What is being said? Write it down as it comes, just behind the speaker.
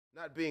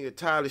Not being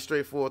entirely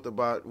straightforward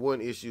about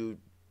one issue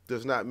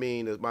does not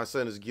mean that my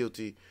son is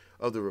guilty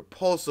of the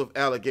repulsive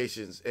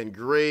allegations and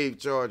grave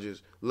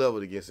charges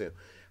leveled against him.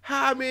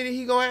 How many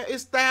he gonna have?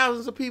 It's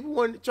thousands of people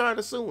trying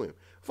to sue him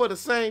for the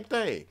same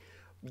thing.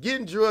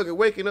 Getting drunk and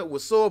waking up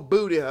with sore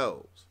booty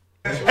holes.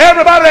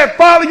 Everybody that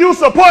follow you,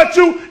 support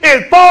you,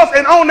 is false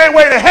and on their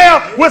way to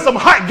hell with some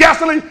hot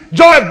gasoline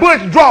George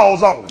Bush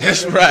draws on.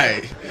 That's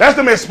right. That's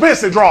them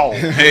expensive draws.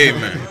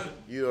 Amen.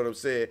 You know what I'm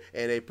saying?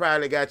 And they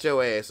probably got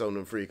your ass on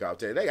them freak off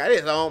tape. They got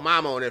his own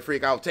mama on that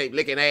freak off tape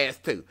licking ass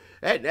too.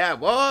 That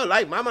boy,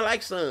 like mama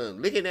like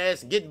son, licking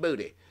ass and getting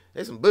booty.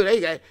 There's some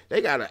booty.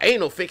 They got an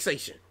anal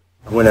fixation.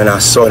 I went and I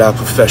sought out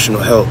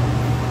professional help.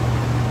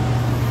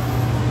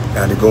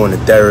 Got to go into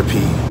therapy.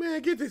 Man,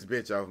 get this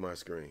bitch off my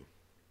screen.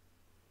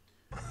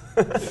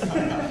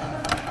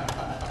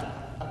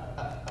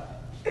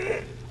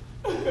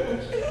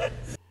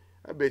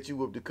 I bet you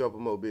whooped a couple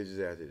more bitches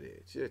after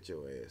that. Shut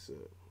your ass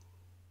up.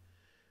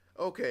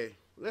 Okay,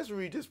 let's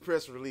read this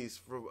press release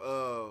from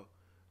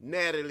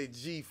Natalie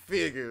G.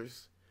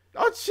 Figures.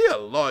 Oh, she a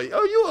lawyer.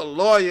 Oh, you a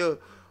lawyer?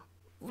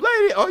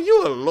 Lady, are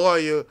you a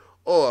lawyer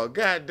or a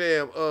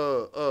goddamn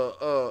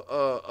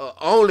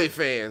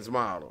OnlyFans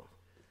model?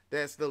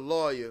 That's the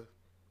lawyer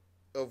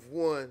of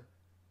one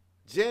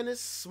Janice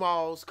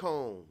Smalls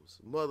Combs,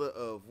 mother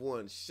of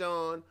one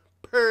Sean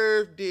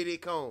Perv Diddy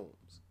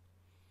Combs.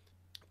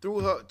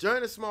 Through her,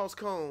 Janice Smalls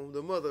Combs,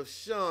 the mother of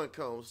Sean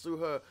Combs, through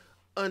her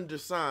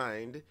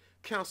undersigned,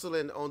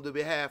 counseling on the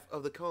behalf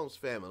of the Combs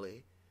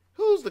family.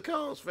 Who's the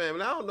Combs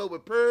family? I don't know,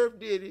 but Perv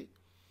Diddy,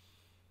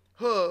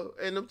 her,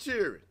 and them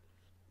children.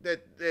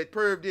 That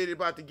Perv Diddy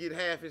about to get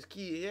half his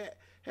kid,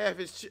 half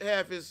his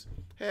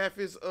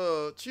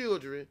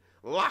children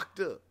locked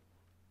up.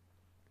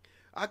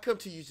 I come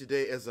to you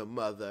today as a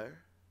mother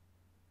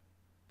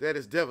that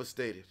is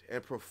devastated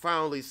and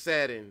profoundly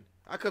saddened.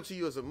 I come to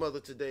you as a mother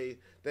today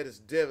that is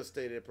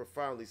devastated and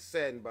profoundly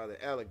saddened by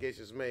the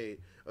allegations made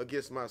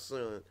against my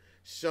son,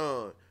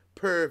 Sean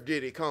Perv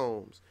Diddy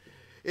Combs.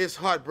 It's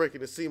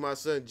heartbreaking to see my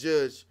son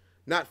judged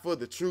not for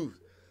the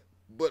truth,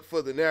 but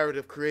for the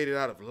narrative created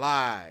out of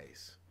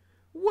lies.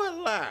 What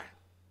lie?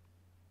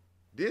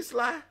 This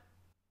lie?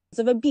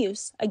 Of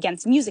abuse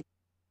against music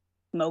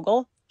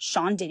mogul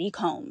Sean Diddy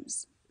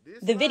Combs.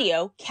 The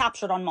video,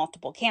 captured on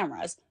multiple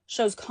cameras,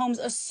 shows Combs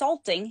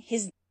assaulting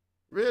his...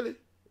 Really?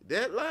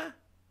 That lie?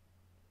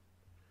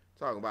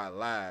 Talking about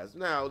lies.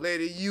 Now,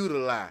 lady, you the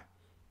lie.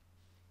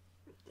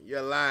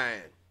 You're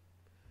lying.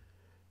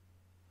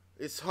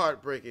 It's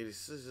heartbreaking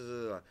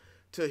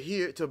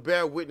to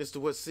bear witness to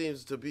what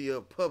seems to be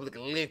a public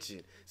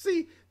lynching.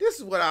 See,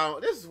 why,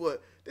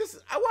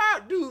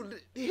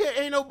 dude,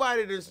 ain't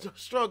nobody that's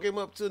strung him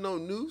up to no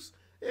noose.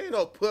 There ain't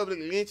no public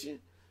lynching.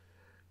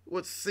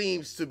 What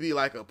seems to be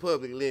like a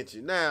public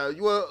lynching. Now,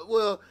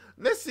 well,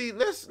 let's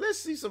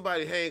see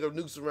somebody hang a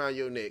noose around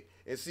your neck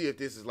and see if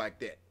this is like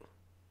that.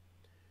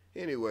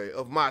 Anyway,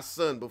 of my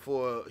son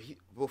before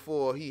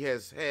he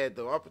has had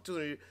the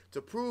opportunity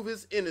to prove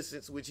his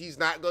innocence, which he's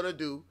not gonna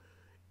do,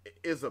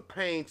 is a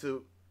pain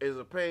too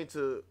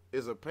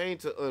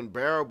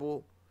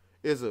unbearable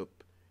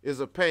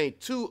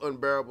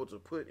to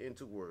put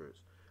into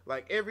words.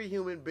 Like every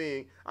human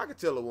being, I could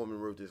tell a woman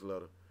wrote this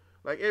letter.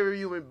 Like every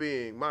human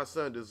being, my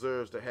son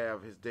deserves to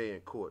have his day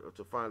in court or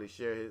to finally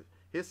share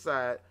his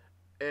side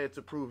and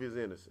to prove his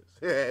innocence.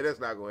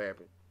 That's not going to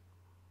happen.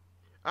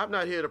 I'm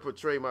not here to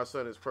portray my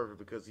son as perfect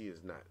because he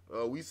is not.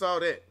 We saw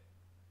that.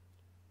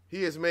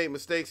 He has made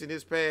mistakes in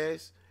his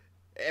past,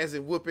 as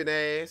in whooping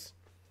ass.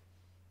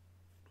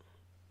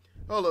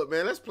 Hold up,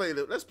 man. Let's play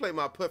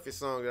my Puffy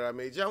song that I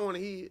made. Y'all want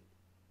to hear it?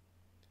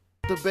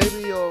 The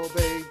baby, oh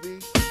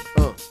baby.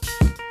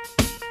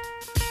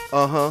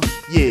 Yeah.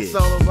 It's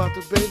all about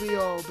the baby,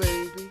 oh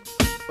baby.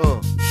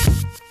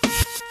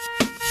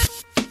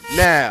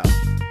 Now,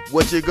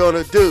 what you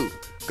gonna do?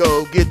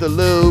 Go get the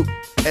lube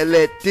and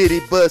let Diddy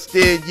bust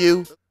in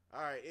you.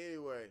 Alright,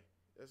 anyway,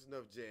 that's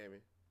enough jamming.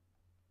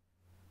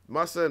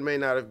 My son may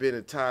not have been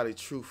entirely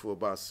truthful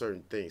about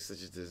certain things,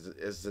 such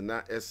as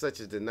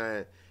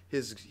denying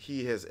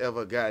he has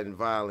ever gotten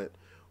violent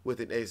with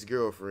an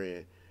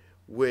ex-girlfriend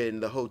when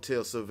the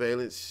hotel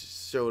surveillance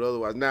showed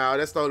otherwise. Now,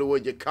 that's the only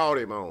one you caught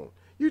him on.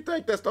 You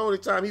think that's the only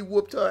time he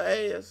whooped her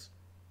ass?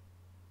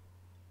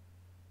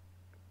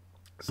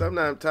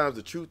 Sometimes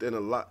the truth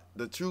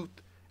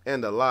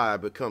and the lie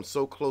become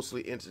so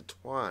closely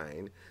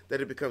intertwined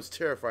that it becomes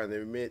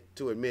terrifying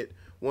to admit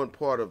one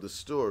part of the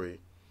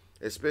story,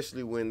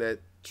 especially when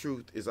that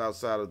truth is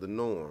outside of the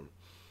norm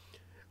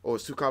or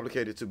it's too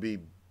complicated to be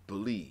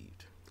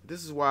believed.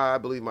 This is why I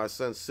believe my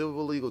son's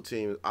civil legal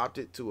team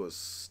opted to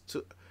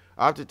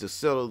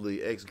settle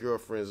the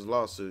ex-girlfriend's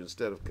lawsuit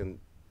instead of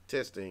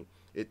contesting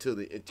it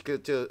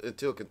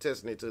until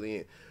contesting it to the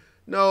end.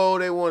 No,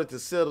 they wanted to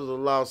settle the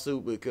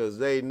lawsuit because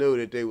they knew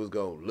that they was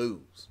gonna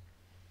lose.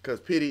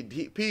 Because P.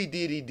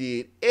 Diddy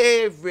did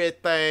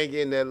everything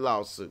in that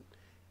lawsuit.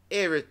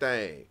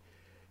 Everything.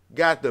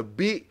 Got the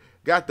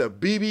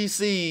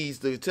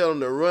BBCs to tell them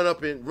to run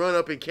up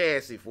in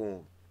Cassie for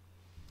him.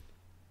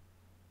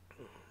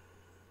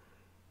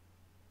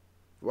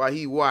 while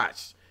he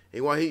watched.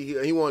 He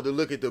wanted to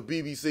look at the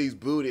BBC's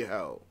booty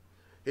hole.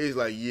 He's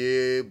like,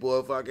 yeah, boy,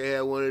 if I could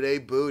have one of they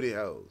booty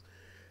holes.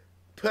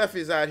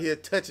 Puffy's out here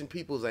touching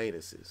people's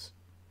anuses.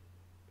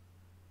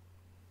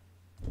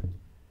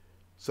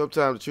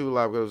 Sometimes the true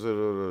life goes,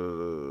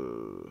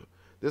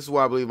 this is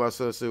why I believe my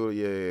son said,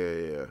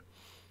 yeah.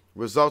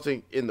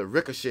 Resulting in the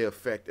ricochet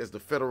effect as the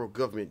federal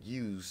government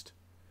used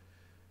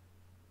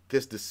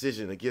this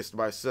decision against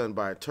my son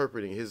by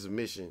interpreting his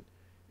admission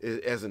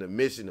as an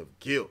admission of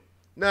guilt.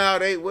 Now,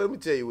 let me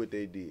tell you what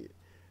they did.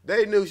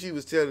 They knew she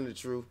was telling the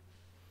truth.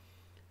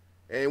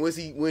 And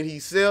when he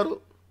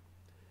settled,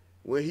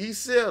 they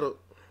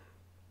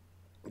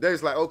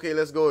was like, okay,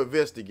 let's go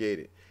investigate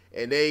it.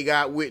 And they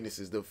got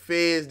witnesses. The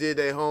feds did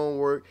their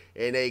homework,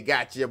 and they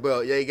got your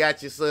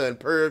son,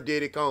 Perv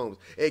Diddy Combs.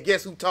 And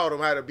guess who taught him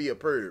how to be a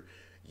perv?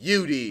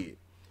 You did.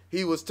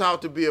 He was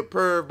taught to be a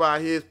perv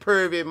by his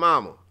pervy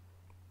mama.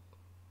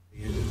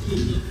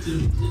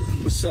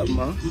 What's up,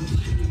 Ma?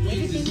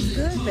 Everything's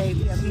good,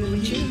 baby. I'm here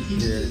with you.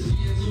 Yeah.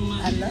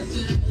 I love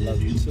you. I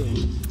love you too.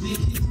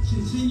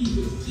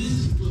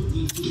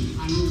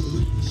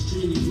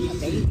 My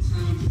baby.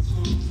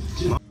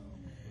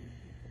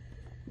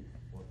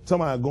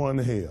 Somebody going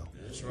to hell.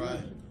 That's right.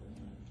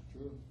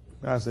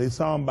 I say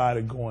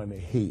somebody going to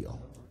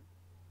hell.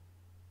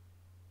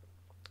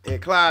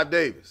 And Clive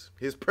Davis,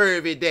 his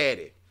pervy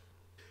daddy.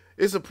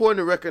 It's important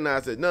to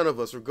recognize that none of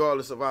us,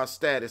 regardless of our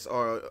status,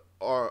 are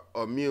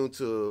immune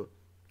to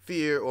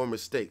fear or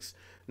mistakes.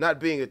 Not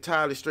being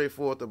entirely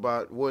straightforward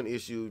about one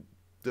issue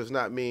does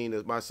not mean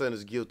that my son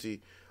is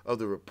guilty of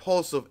the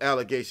repulsive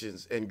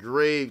allegations and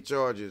grave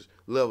charges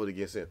leveled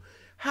against him.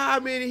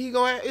 How many he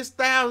gonna have? It's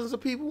thousands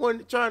of people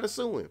trying to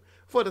sue him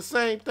for the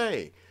same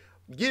thing.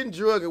 Getting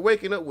drugged and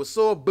waking up with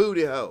sore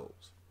booty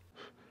holes.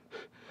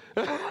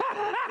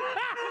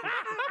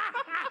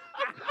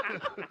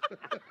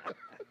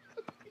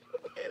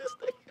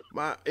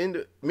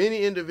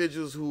 Many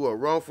individuals who are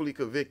wrongfully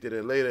convicted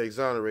and later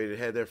exonerated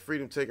had their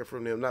freedom taken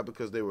from them not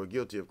because they were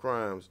guilty of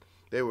crimes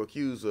they were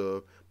accused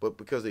of, but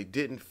because they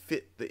didn't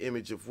fit the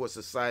image of what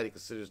society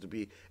considers to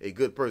be a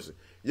good person.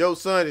 Your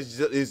son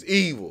is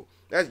evil.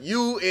 That's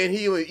you, and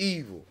he are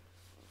evil.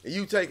 And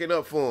you taking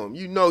up for him.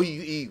 You know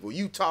he's evil.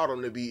 You taught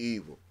him to be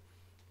evil.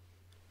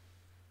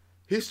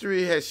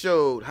 History has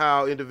showed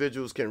how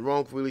individuals can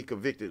wrongfully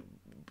convicted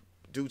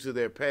due to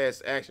their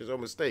past actions or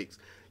mistakes.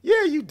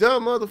 Yeah, you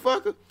dumb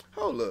motherfucker.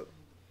 Hold up.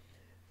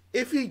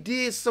 If he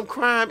did some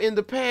crime in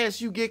the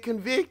past, you get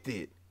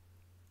convicted.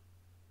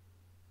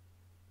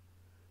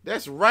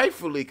 That's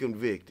rightfully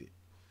convicted.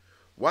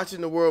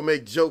 Watching the world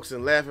make jokes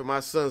and laugh at my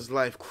son's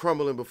life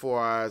crumbling before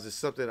our eyes is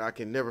something I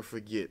can never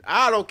forget.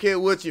 I don't care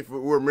what you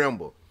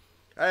remember.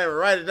 I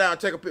write it down,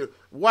 take a picture.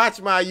 Watch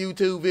my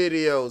YouTube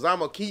videos. I'm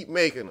going to keep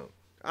making them.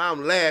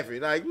 I'm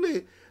laughing. Like,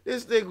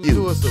 this nigga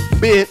doing some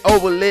bent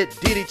over, let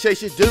Diddy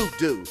chase your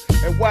doo-doo.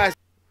 And watch.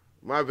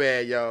 My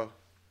bad, y'all.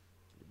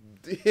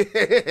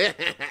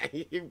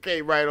 You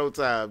came right on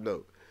time,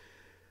 though.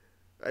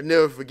 I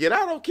never forget.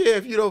 I don't care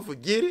if you don't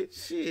forget it.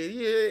 Shit,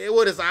 yeah.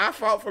 What is our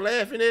fault for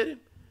laughing at him?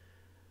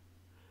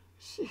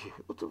 Shit,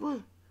 what the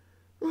fuck?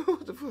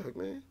 What the fuck,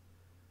 man?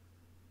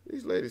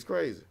 These ladies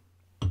crazy.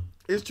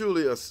 It's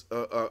truly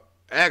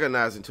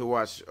agonizing to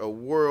watch the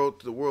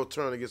world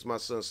turn against my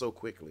son so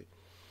quickly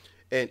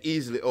and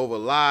easily over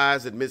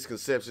lies and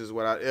misconceptions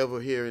without ever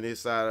hearing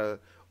his side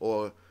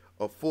or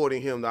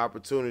affording him the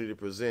opportunity to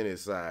present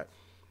his side.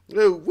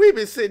 Look, we've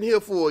been sitting here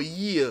for a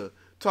year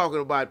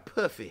talking about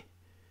Puffy,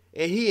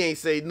 and he ain't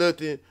say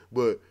nothing.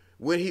 But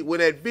when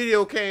that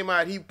video came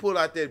out, he pulled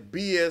out that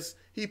BS.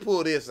 He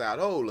pulled this out.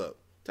 Hold up,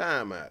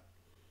 time out.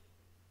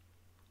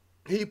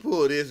 He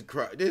pulled this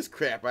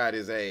crap out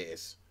his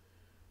ass.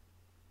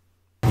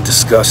 I'm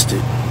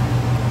disgusted.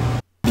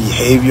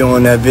 Behavior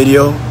on that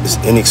video is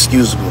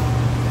inexcusable.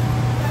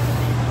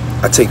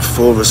 I take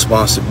full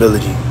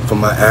responsibility for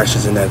my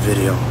actions in that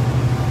video.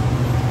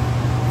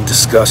 I'm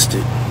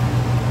disgusted.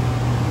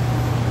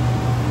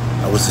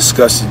 I was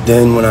disgusted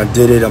then when I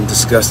did it. I'm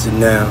disgusted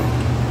now.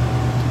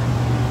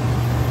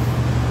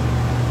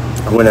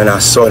 I went and I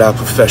sought out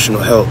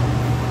professional help.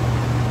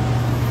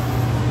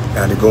 I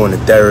had to go into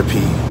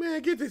therapy.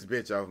 Man, get this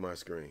bitch off my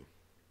screen.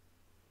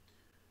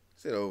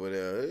 Sit over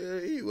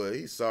there.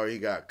 He's sorry he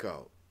got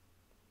caught.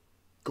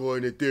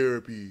 Going to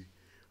therapy.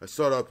 I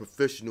sought out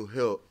professional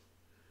help.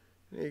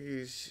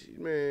 Niggas,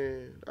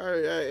 man,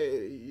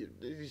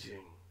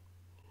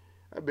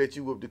 I bet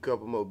you whooped a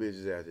couple more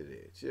bitches after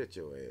that. Shut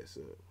your ass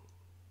up.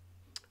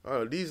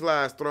 These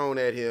lies thrown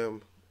at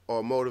him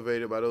are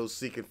motivated by those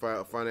seeking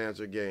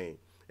financial gain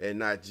and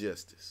not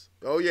justice.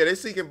 Oh, yeah, they're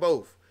seeking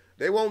both.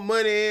 They want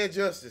money and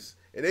justice,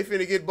 and they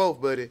finna get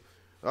both, buddy.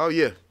 Oh,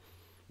 yeah.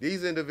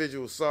 These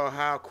individuals saw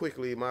how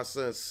quickly my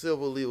son's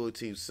civil legal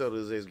team settled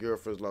his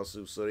ex-girlfriend's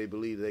lawsuit, so they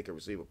believed they could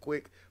receive a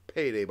quick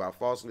payday by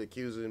falsely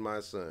accusing my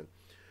son.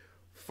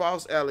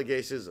 False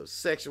allegations of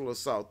sexual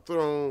assault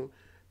thwart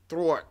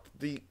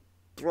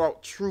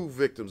true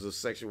victims of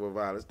sexual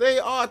violence. They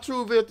are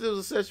true victims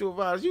of sexual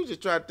violence. You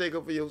just try to take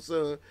up for your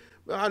son,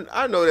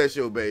 I know that's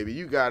your baby.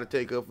 You got to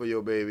take up for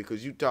your baby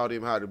because you taught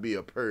him how to be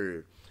a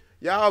perv.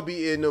 Y'all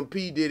be in them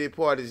P. Diddy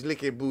parties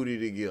licking booty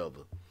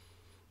together.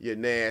 You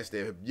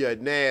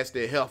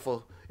nasty heifer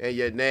and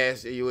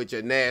you with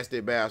your nasty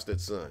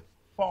bastard son.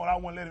 I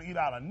wouldn't let him eat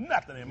out of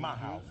nothing in my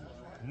house.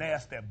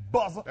 Nasty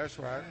buzzer. That's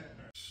right.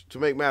 To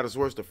make matters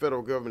worse, the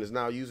federal government is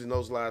now using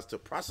those lies to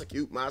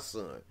prosecute my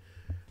son.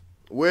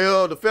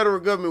 Well, the federal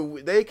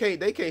government, they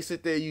can't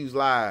sit there and use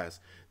lies.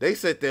 They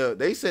sit there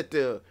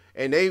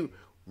and they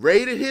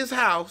raided his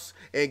house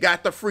and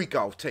got the freak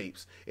off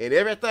tapes. And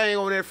everything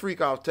on that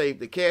freak off tape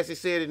that Cassie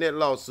said in that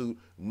lawsuit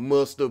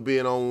must have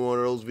been on one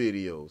of those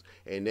videos.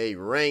 And they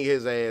rang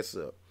his ass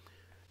up.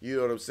 You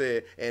know what I'm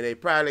saying? And they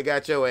probably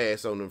got your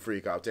ass on them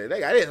freak off tape. They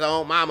got his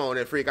own mama on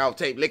that freak off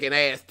tape licking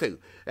ass too.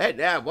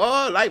 That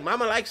boy, like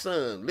mama like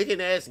son, licking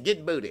ass and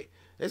getting booty.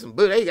 There's some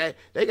booty.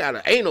 They got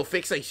an anal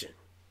fixation.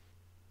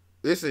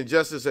 This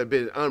injustice has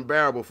been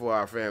unbearable for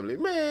our family.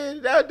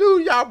 Man, that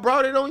dude, y'all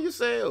brought it on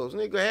yourselves.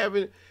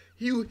 Nigga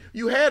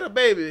you had a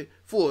baby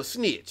for a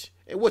snitch.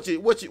 And what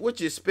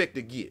you expect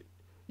to get?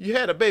 You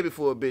had a baby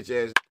for a bitch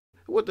ass.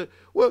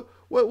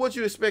 What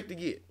you expect to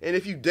get? And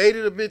if you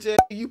dated a bitch ass,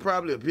 you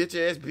probably a bitch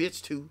ass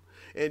bitch too.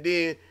 And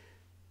then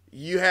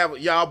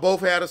y'all both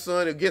had a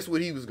son, and guess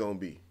what he was gonna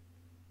be?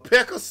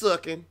 Pecker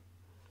sucking,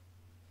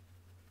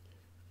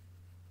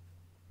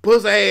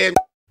 pussy ass.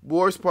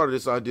 Worst part of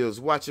this idea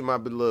is watching my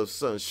beloved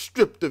son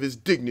stripped of his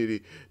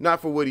dignity, not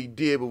for what he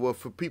did, but what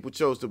for people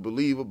chose to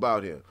believe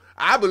about him.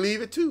 I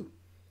believe it too.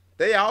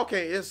 They all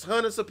can't. It's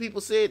hundreds of people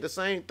said the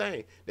same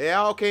thing. They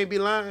all can't be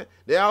lying.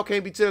 They all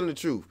can't be telling the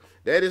truth.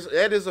 That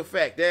is a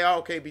fact. They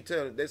all can't be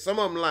telling. Some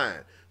of them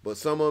lying, but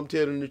some of them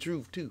telling the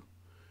truth too.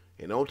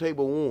 And on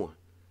table one.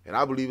 And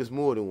I believe it's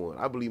more than one.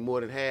 I believe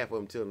more than half of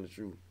them telling the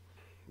truth.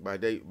 By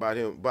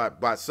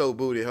so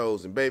booty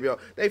hoes and baby oil.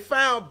 They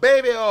found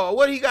baby oil.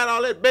 What he got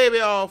all that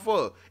baby oil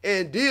for?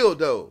 And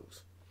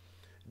dildos.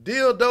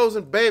 Dildos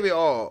and baby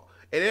oil.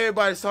 And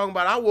everybody's talking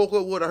about I woke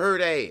up with a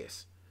hurt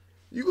ass.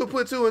 You could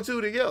put two and two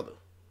together.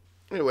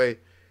 Anyway,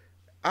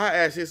 I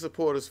ask his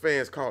supporters,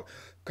 fans,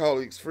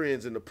 colleagues,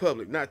 friends, and the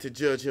public not to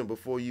judge him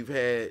before you've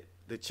had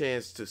the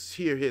chance to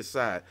hear his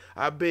side.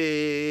 I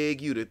beg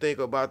you to think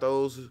about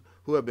those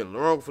who have been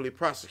wrongfully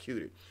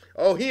prosecuted.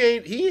 Oh, he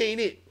ain't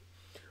it.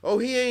 Oh,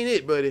 he ain't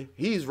it, buddy.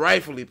 He's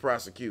rightfully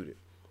prosecuted.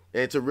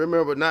 And to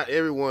remember, not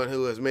everyone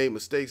who has made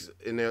mistakes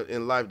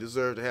in life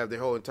deserves to have their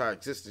whole entire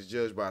existence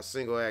judged by a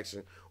single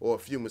action or a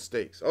few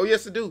mistakes. Oh,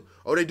 yes, they do.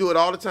 Oh, they do it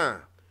all the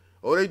time.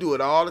 Oh, they do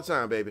it all the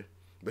time, baby.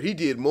 But he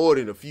did more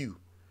than a few.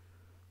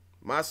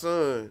 My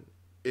son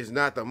is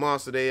not the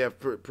monster they have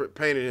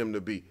painted him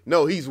to be.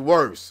 No, he's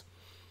worse.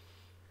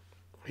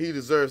 He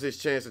deserves his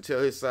chance to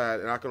tell his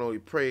side, and I can only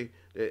pray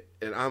that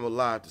I'm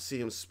alive to see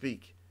him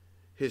speak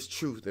his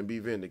truth and be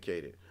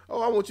vindicated.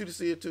 Oh, I want you to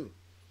see it too.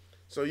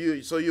 So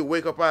you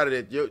wake up out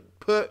of that.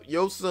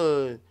 Your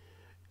son,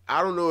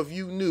 I don't know if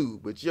you knew,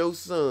 but your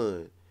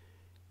son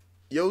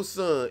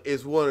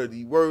is one of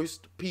the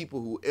worst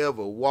people who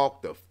ever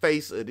walked the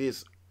face of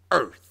this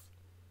earth.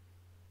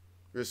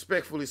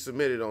 Respectfully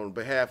submitted on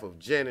behalf of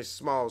Janice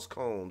Smalls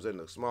Combs and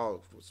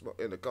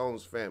the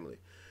Combs family.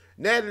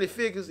 Natalie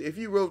Figures, if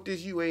you wrote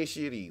this, you ain't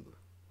shit either.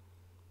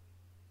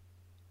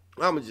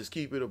 I'ma just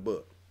keep it a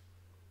buck.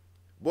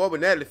 Boy, but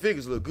Natalie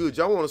Figures look good.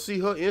 Y'all want to see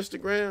her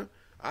Instagram?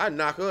 I'd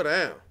knock her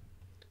down.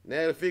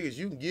 Natalie Figures,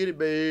 you can get it,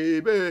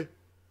 baby.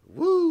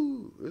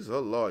 Woo! This is her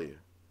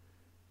lawyer.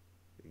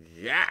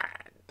 God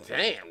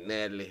damn,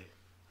 Natalie.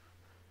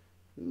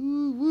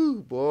 Woo,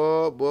 woo,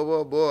 boy.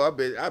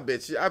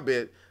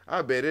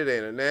 I bet it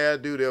ain't a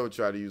nasty dude ever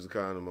try to use a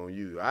condom on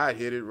you. I'd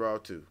hit it raw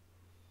too.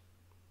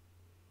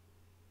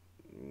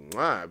 All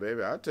right,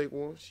 baby, I'll take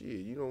one. Shit,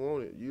 you don't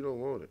want it. You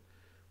don't want it.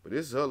 But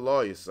this is her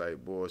lawyer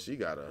site, boy. She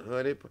got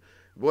 100.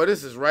 Boy,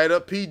 this is right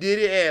up P.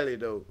 Diddy alley,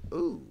 though.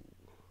 Ooh.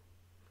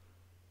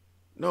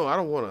 No, I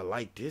don't want to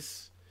like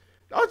this.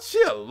 Oh,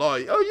 she a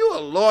lawyer. Oh, you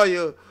a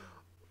lawyer.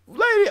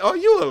 Lady, are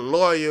you a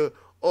lawyer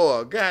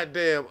or a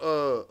goddamn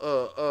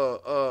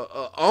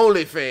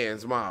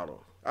OnlyFans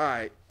model? All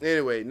right.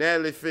 Anyway,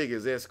 Natalie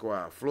Figures,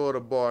 Esquire, Florida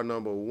bar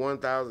number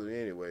 1000.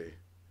 Anyway,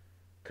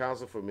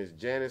 counsel for Miss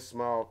Janice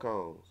Smalls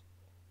Combs.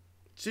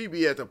 She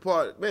be at the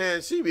party,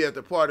 man. She be at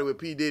the party with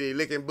P. Diddy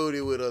licking booty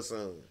with her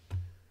son.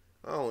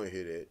 I don't want to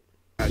hear that.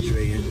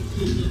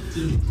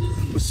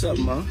 What's up,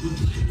 Ma?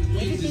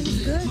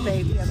 Everything's good,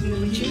 baby. I'm here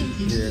with you.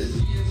 Yeah.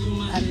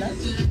 I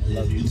love you. I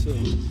love you too.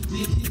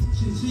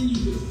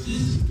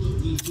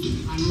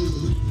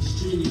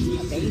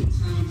 My baby.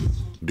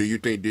 Do you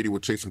think Diddy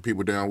would chase some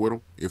people down with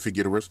him if he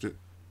get arrested?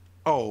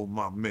 Oh,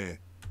 my man.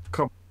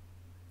 Come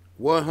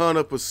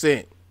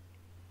 100%.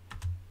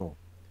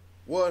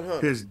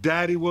 100. His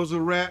daddy was a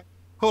rat.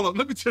 Hold on,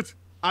 let me just,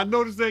 I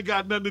know this ain't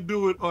got nothing to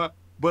do with,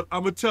 but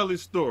I'm going to tell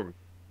his story.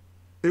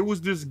 It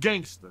was this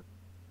gangster,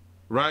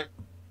 right?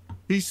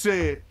 He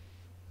said,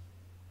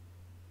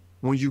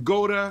 when you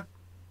go there,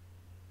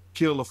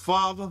 kill the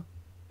father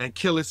and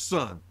kill his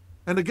son.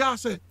 And the guy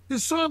said,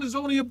 his son is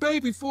only a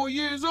baby, 4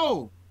 years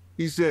old.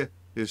 He said,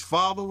 his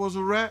father was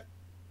a rat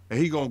and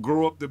he gonna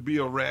grow up to be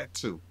a rat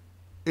too.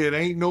 It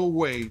ain't no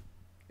way.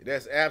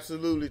 That's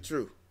absolutely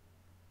true.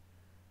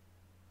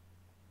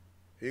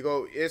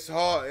 It's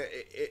hard.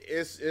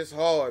 It's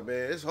hard,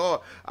 man. It's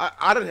hard.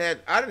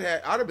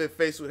 I'd been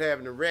faced with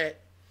having a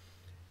rat,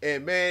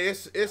 and man,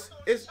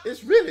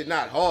 it's really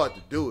not hard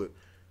to do it,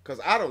 cause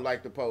I don't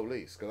like the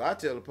police. Cause I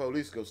tell the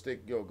police go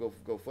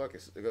fuck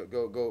it,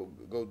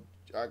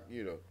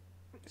 you know.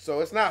 So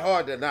it's not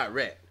hard to not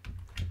rat.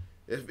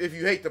 If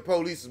you hate the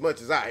police as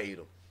much as I hate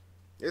them,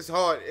 it's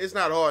hard. It's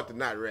not hard to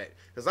not rat.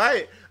 Cause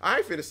I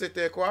ain't finna sit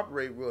there and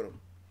cooperate with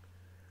them.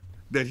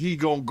 That he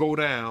gonna go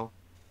down,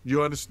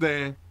 you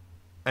understand,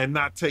 and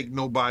not take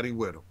nobody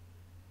with him.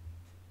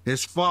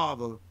 His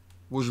father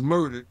was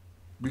murdered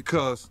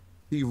because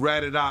he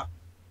ratted out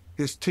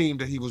his team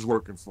that he was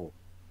working for.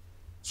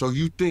 So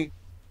you think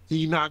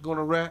he not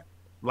gonna rat?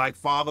 Like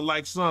father,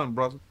 like son,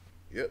 brother.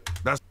 Yep.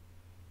 That's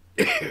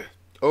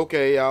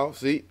okay, y'all.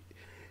 See,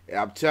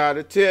 I'm trying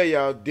to tell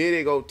y'all,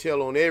 Diddy gonna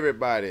tell on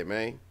everybody,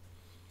 man.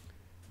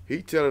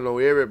 He telling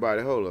on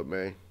everybody. Hold up,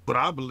 man. what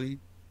I believe.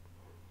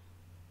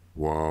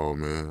 Wow,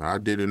 man, I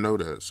didn't know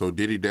that. So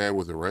Diddy dad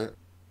was a rat?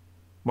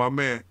 My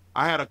man,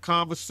 I had a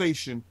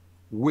conversation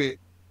with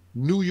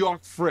New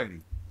York Freddie.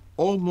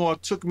 Omar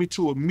took me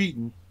to a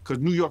meeting because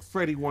New York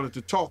Freddie wanted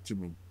to talk to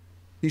me.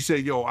 He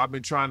said, yo, I've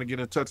been trying to get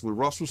in touch with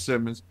Russell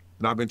Simmons,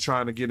 and I've been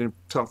trying to get in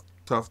tough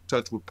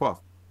touch with Puff,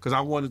 because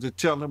I wanted to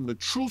tell him the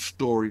true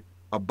story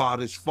about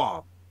his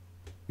father.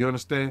 You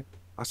understand?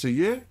 I said,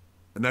 yeah.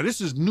 And now this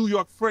is New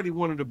York Freddie,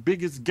 one of the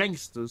biggest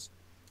gangsters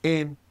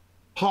in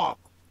Harlem.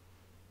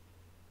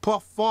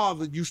 Puff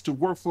father used to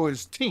work for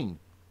his team.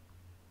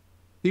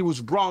 He was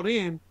brought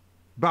in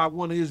by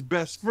one of his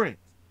best friends.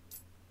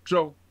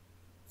 So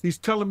he's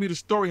telling me the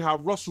story how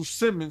Russell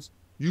Simmons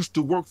used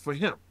to work for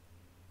him.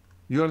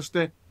 You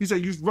understand? He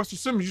said, Russell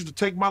Simmons used to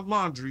take my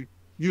laundry,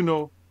 you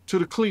know, to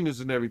the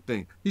cleaners and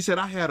everything. He said,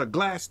 I had a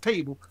glass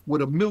table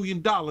with $1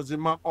 million in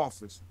my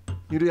office.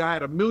 You know, I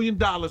had $1 million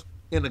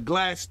in a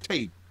glass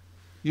table,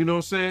 you know what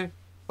I'm saying?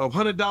 Of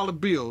 $100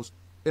 bills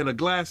in a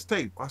glass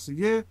table. I said,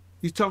 yeah.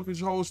 He's telling me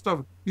this whole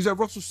stuff. He said,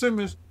 Russell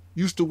Simmons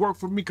used to work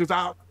for me because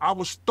I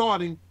was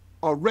starting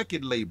a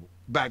record label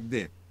back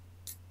then.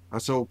 I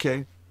said,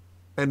 okay.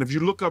 And if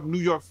you look up New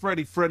York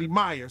Freddie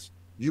Myers,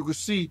 you can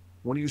see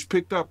when he was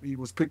picked up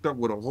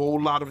with a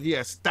whole lot of, he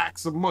had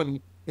stacks of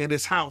money in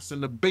his house in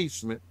the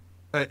basement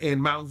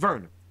in Mount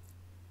Vernon.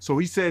 So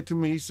he said to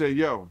me, he said,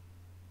 yo,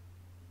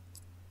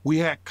 we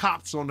had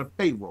cops on the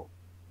payroll.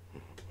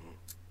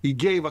 He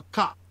gave a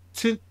cop,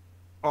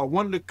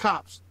 one of the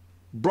cops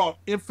brought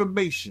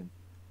information.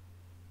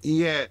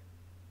 He had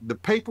the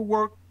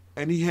paperwork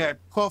and he had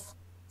Puff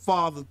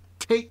father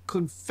take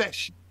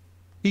confession.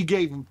 He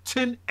gave him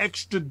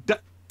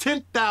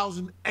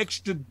 $10,000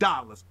 extra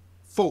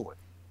for it,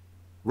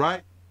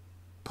 right?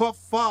 Puff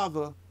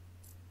father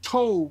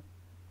told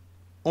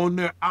on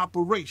their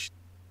operation.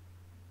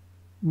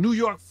 New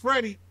York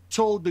Freddie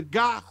told the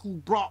guy who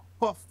brought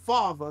Puff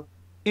father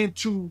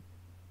into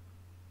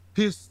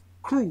his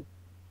crew,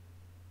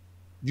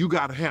 you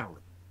gotta handle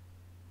it.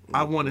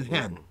 I want it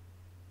handled.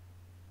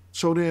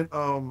 So then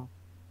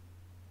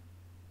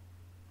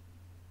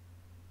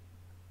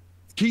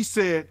he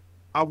said,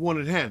 I want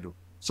it handled.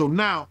 So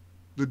now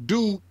the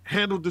dude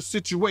handled the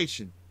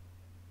situation.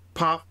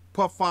 Puff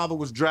father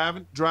was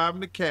driving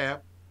the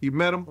cab. He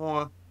met him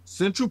on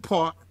Central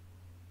Park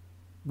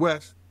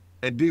West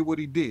and did what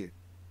he did.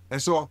 And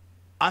so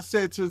I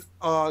said to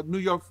New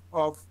York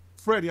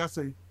Freddie, I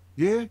said,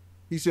 yeah?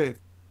 He said,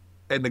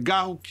 and the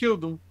guy who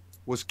killed him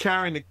was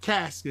carrying the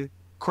casket,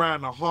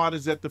 crying the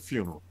hardest at the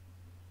funeral.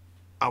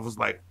 I was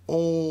like,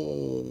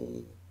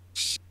 oh,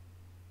 shit.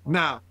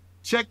 Now,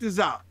 check this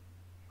out.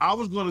 I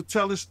was gonna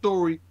tell this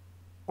story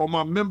on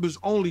my members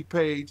only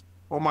page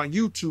on my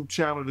YouTube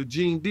channel, The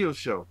Gene Deal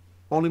Show.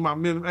 Only my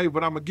members, hey,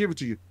 but I'm gonna give it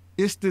to you.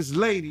 It's this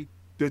lady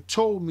that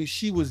told me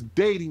she was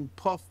dating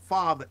Puff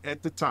father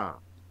at the time,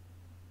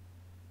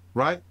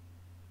 right?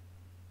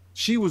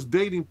 She was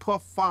dating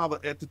Puff father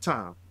at the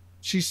time.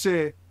 She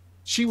said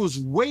she was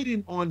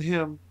waiting on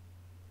him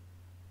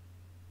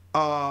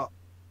because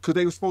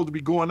they were supposed to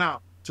be going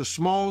out to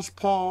Smalls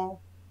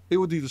Paul. It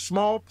was either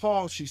Small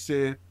Paul, she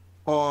said,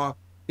 or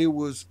it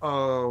was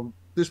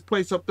this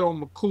place up there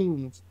on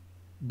McCoon's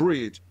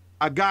Bridge.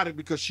 I got it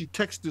because she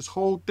texted this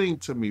whole thing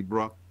to me,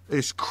 bro.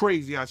 It's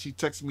crazy how she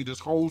texted me this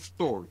whole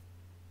story.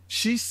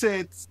 She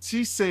said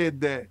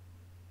that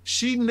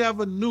she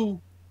never knew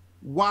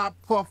why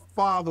Puff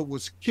father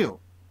was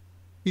killed.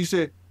 He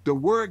said the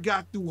word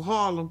got through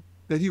Harlem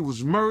that he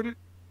was murdered.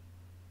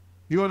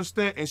 You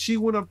understand? And she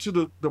went up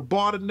to the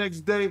bar the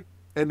next day,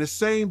 and the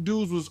same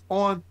dudes was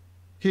on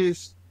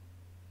his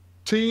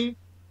team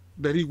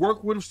that he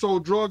worked with him,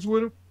 sold drugs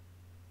with him.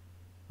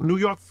 New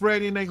York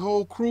Freddie and their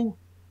whole crew.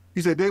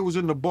 He said they was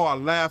in the bar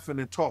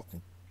laughing and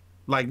talking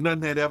like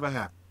nothing had ever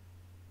happened.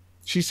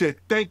 She said,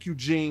 thank you,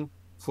 Gene,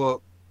 for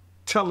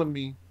telling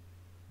me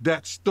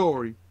that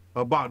story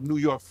about New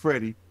York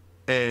Freddie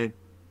and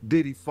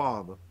Diddy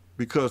father,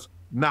 because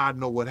now I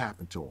know what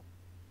happened to him.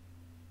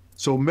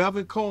 So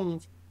Melvin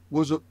Combs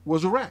was a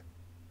rat.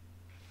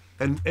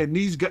 And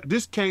these guys,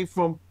 this came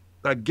from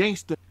a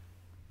gangster.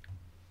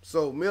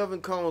 So Melvin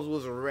Combs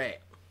was a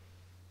rat,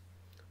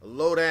 a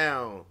low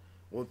down,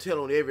 won't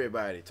tell on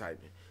everybody type.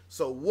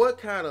 So what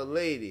kind of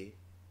lady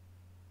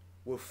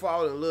would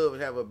fall in love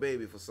and have a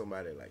baby for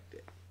somebody like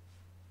that?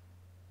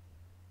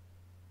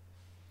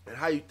 And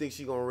how you think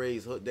she gonna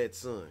raise that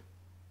son?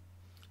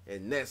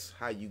 And that's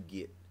how you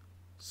get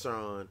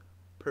son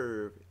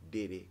Perv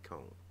Diddy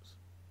Combs.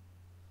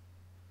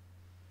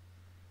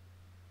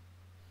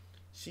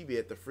 She be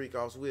at the freak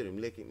offs with him,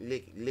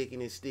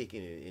 licking and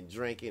sticking and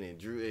drinking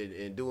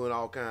and doing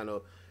all kind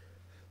of.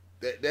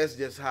 That's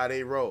just how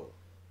they roll.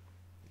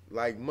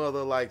 Like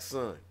mother, like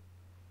son.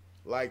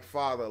 Like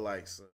father, like son.